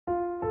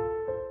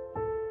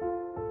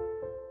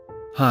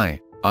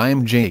Hi,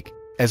 I'm Jake.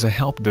 As a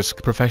help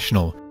desk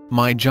professional,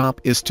 my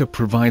job is to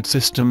provide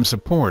system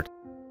support.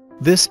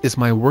 This is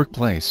my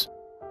workplace.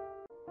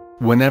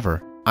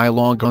 Whenever I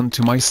log on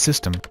to my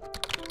system,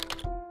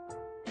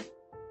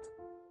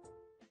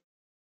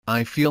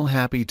 I feel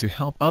happy to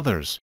help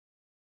others.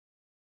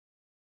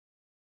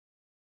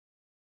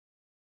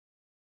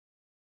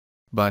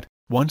 But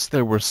once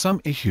there were some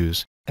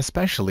issues,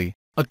 especially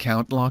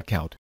account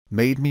lockout,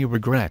 made me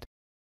regret.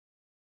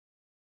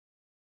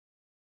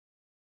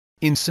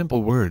 In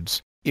simple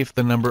words, if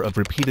the number of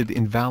repeated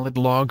invalid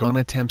logon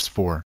attempts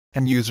for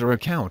an user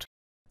account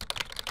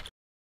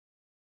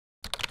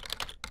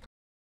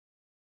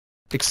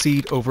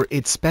exceed over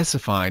its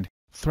specified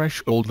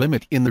threshold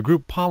limit in the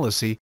group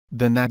policy,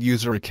 then that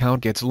user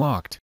account gets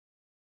locked.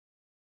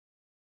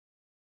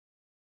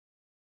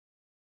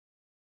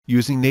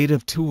 Using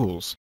native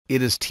tools,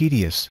 it is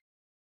tedious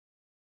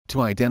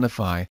to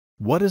identify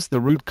what is the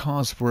root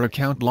cause for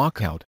account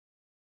lockout.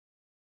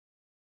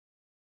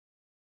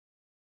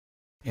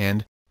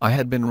 And I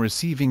had been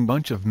receiving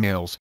bunch of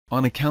mails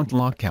on account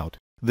lockout.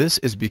 This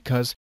is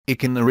because it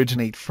can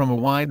originate from a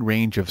wide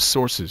range of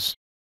sources.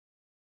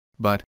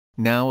 But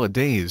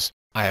nowadays,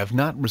 I have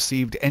not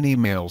received any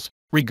mails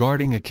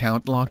regarding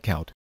account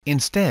lockout.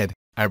 Instead,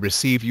 I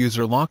receive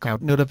user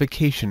lockout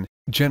notification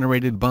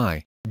generated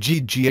by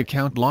JiJi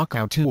account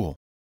lockout tool.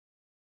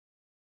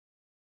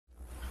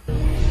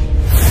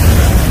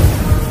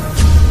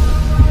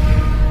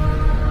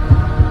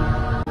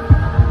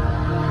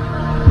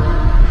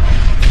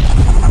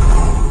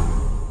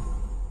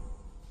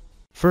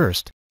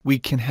 First, we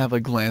can have a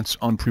glance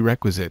on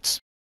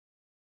prerequisites.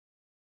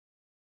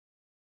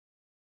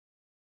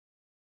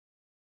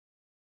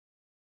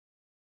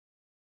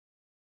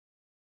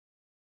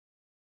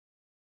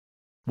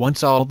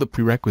 Once all the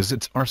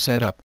prerequisites are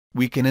set up,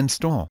 we can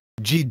install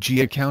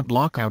JiJi account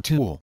lockout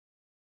tool.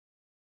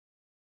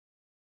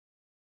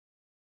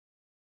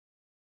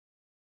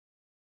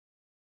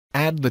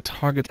 Add the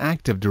target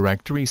Active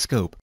Directory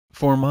scope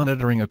for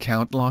monitoring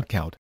account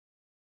lockout.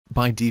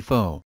 By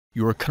default,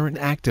 your current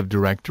Active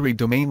Directory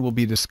domain will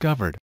be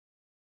discovered.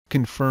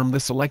 Confirm the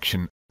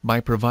selection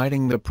by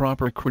providing the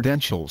proper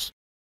credentials.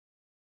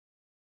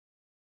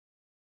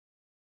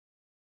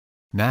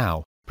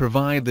 Now,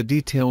 provide the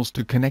details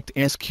to connect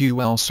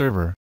SQL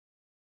Server.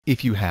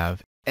 If you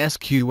have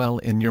SQL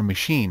in your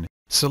machine,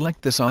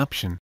 select this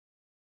option.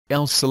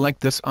 Else select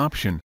this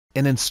option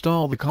and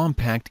install the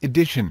Compact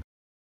Edition.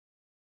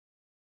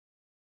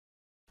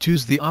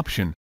 Choose the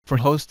option for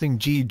hosting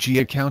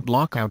JiJi account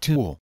lockout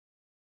tool.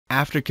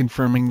 After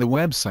confirming the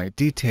website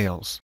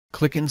details,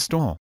 click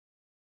Install.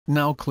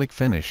 Now click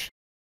Finish.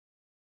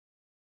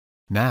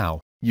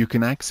 Now, you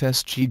can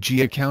access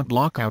JiJi account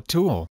lockout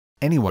tool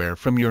anywhere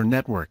from your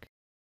network.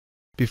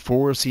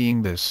 Before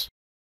seeing this,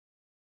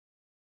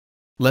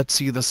 let's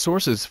see the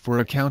sources for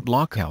account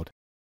lockout.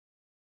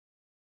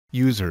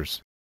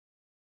 Users,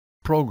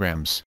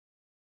 Programs,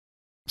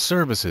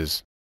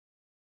 Services,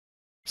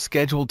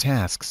 Scheduled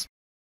tasks,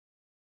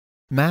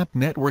 Map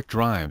network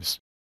drives,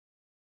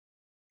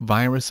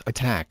 Virus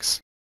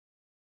attacks.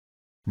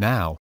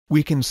 Now,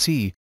 we can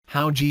see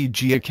how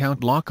JiJi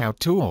account lockout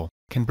tool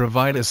can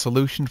provide a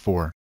solution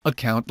for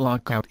account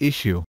lockout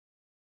issue.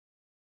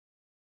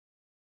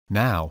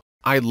 Now,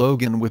 I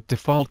log in with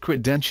default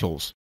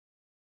credentials.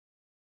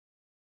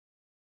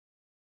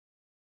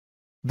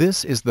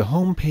 This is the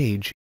home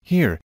page.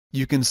 Here,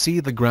 you can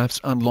see the graphs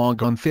on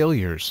logon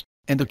failures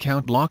and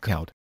account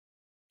lockout.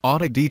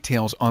 Audit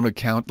details on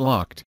account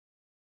locked,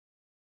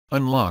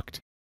 unlocked,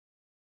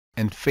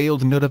 and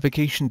failed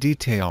notification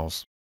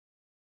details.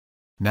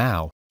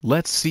 Now,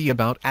 let's see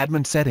about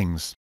admin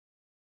settings.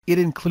 It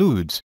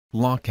includes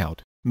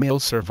lockout, mail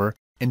server,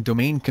 and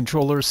domain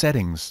controller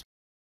settings.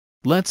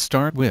 Let's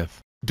start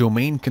with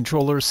domain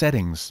controller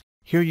settings.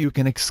 Here you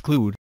can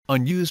exclude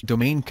unused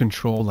domain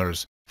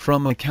controllers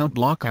from account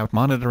lockout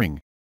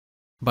monitoring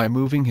by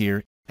moving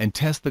here and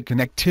test the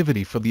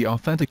connectivity for the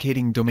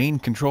authenticating domain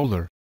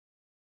controller.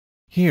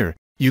 Here,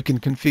 you can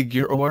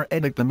configure or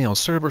edit the mail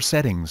server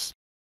settings.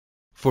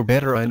 For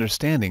better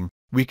understanding,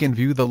 we can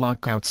view the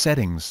lockout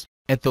settings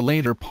at the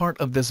later part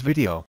of this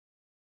video.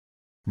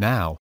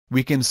 Now,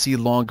 we can see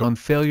logon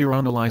failure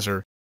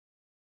analyzer.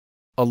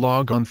 A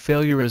logon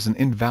failure is an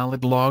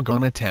invalid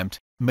logon attempt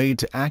made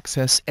to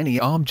access any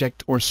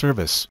object or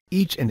service.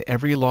 Each and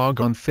every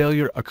logon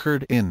failure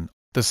occurred in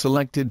the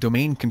selected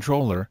domain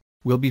controller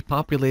will be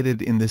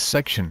populated in this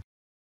section.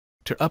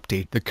 To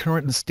update the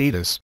current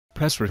status,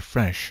 press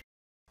refresh.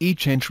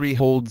 Each entry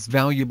holds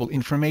valuable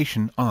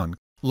information on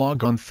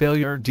logon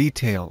failure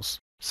details,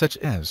 such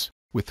as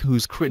with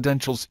whose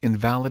credentials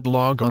invalid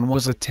logon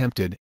was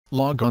attempted,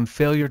 logon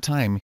failure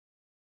time,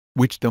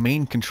 which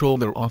domain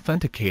controller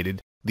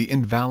authenticated the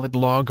invalid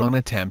logon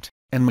attempt,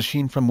 and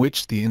machine from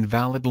which the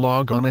invalid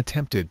logon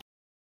attempted.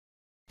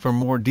 For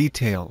more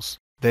details,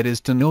 that is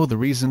to know the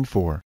reason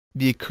for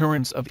the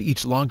occurrence of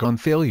each logon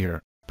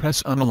failure,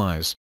 press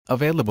Analyze,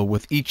 available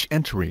with each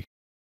entry.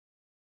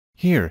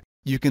 Here,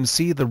 you can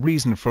see the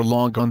reason for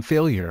logon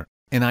failure,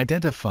 and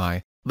identify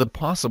the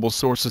possible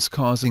sources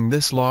causing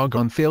this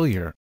logon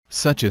failure,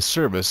 such as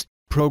service,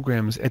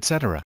 programs,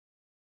 etc.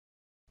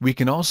 We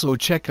can also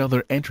check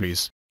other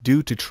entries.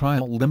 Due to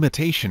trial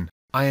limitation,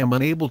 I am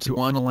unable to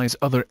analyze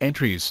other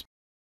entries.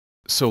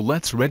 So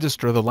let's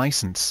register the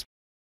license.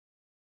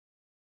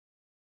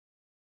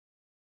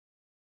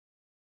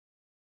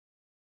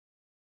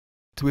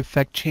 To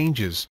effect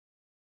changes,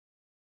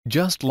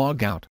 just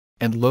log out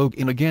and log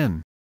in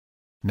again.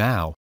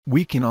 Now,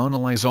 we can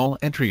analyze all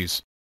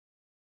entries.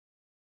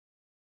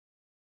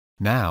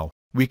 Now,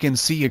 we can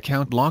see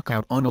Account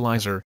Lockout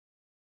Analyzer,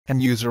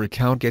 and user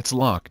account gets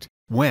locked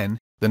when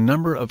the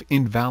number of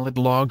invalid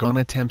logon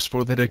attempts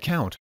for that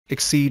account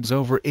exceeds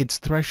over its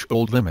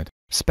threshold limit,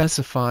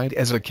 specified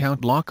as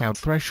account lockout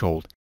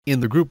threshold in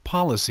the group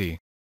policy.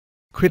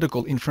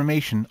 Critical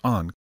information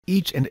on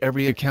each and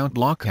every account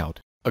lockout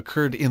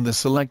occurred in the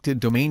selected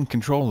domain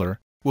controller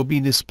will be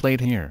displayed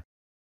here.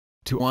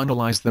 To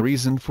analyze the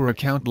reason for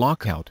account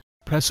lockout,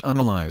 press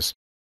Analyze,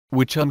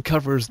 which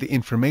uncovers the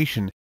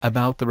information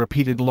about the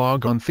repeated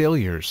logon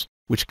failures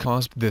which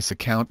caused this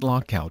account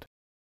lockout.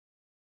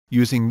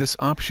 Using this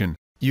option,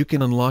 you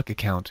can unlock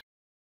account.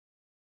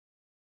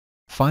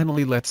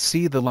 Finally, let's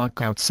see the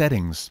lockout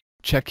settings.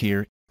 Check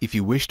here if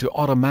you wish to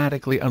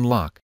automatically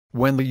unlock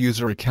when the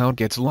user account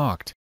gets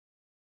locked.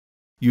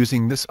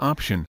 Using this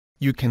option,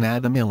 you can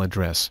add a mail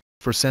address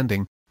for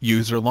sending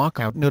user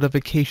lockout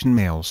notification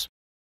mails.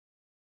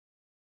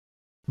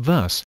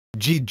 Thus,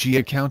 JiJi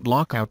Account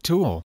Lockout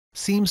Tool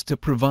seems to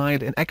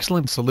provide an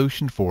excellent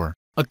solution for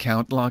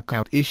account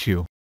lockout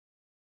issue.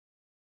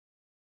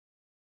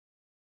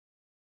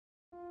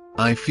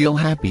 I feel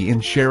happy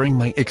in sharing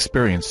my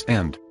experience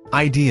and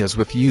ideas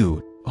with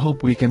you.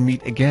 Hope we can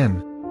meet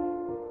again.